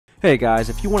Hey guys,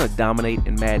 if you want to dominate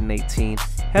in Madden 18,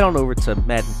 head on over to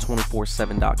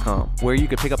Madden247.com, where you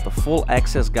can pick up the full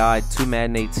access guide to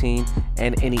Madden 18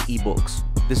 and any ebooks.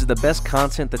 This is the best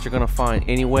content that you're going to find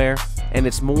anywhere, and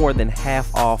it's more than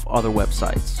half off other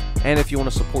websites. And if you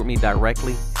want to support me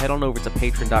directly, head on over to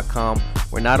Patreon.com,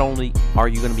 where not only are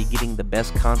you going to be getting the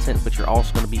best content, but you're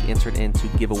also going to be entered into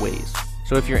giveaways.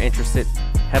 So if you're interested,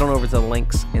 head on over to the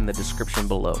links in the description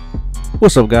below.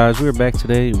 What's up guys, we're back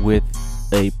today with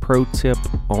a pro tip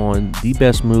on the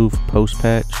best move post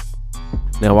patch.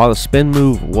 Now while the spin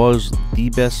move was the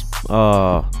best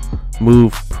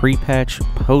move pre-patch,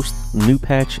 post new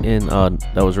patch in that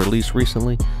was released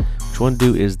recently, what you want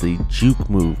to do is the juke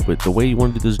move. But the way you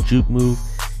want to do this juke move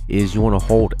is you want to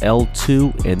hold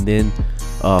L2 and then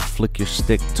flick your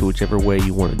stick to whichever way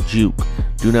you want to juke.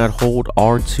 Do not hold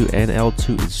R2 and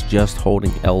L2, it's just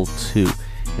holding L2,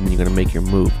 and then you're going to make your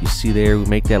move. You see there, we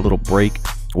make that little break.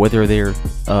 Whether they're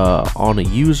on a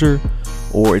user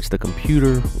or it's the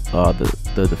computer,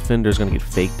 the defender is going to get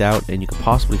faked out, and you could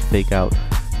possibly fake out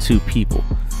two people.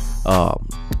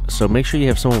 So make sure you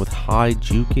have someone with high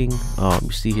juking.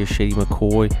 You see here Shady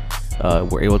McCoy,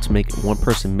 we're able to make one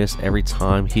person miss every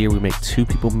time. Here we make two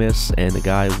people miss, and the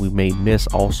guy we made miss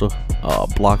also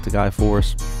blocked the guy for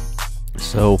us.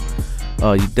 So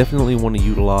you definitely want to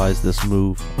utilize this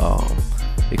move,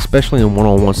 especially in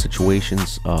one-on-one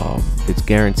situations. It's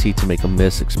guaranteed to make a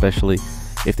miss, especially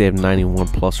if they have 91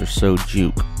 plus or so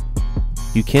juke.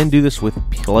 You can do this with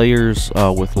players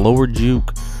with lower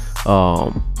juke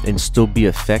and still be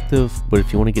effective, but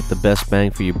if you want to get the best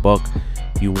bang for your buck,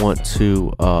 you want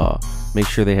to make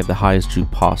sure they have the highest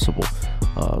juke possible.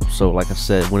 So like I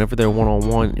said, whenever they're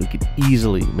one-on-one, you can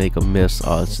easily make a miss.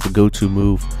 It's the go-to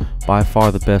move, by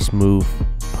far the best move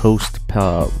post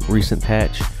recent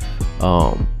patch.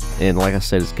 And like I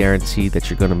said, it's guaranteed that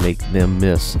you're going to make them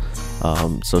miss.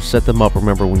 So set them up.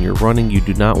 Remember, when you're running, you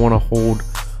do not want to hold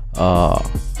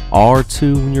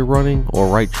R2 when you're running, or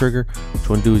right trigger. What you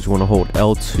want to do is you want to hold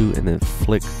L2 and then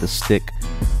flick the stick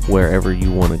wherever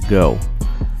you want to go.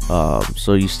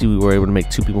 So you see we were able to make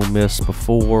two people miss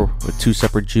before with two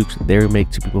separate jukes. There we make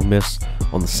two people miss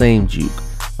on the same juke.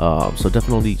 So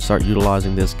definitely start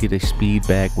utilizing this. Get a speed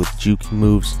back with juking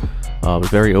moves.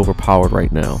 Very overpowered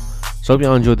right now. So I hope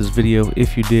y'all enjoyed this video.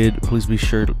 If you did, please be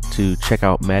sure to check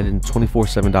out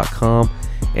Madden247.com.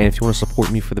 And if you want to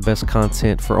support me for the best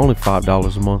content for only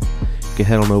 $5 a month, you can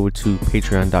head on over to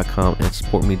Patreon.com and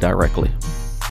support me directly.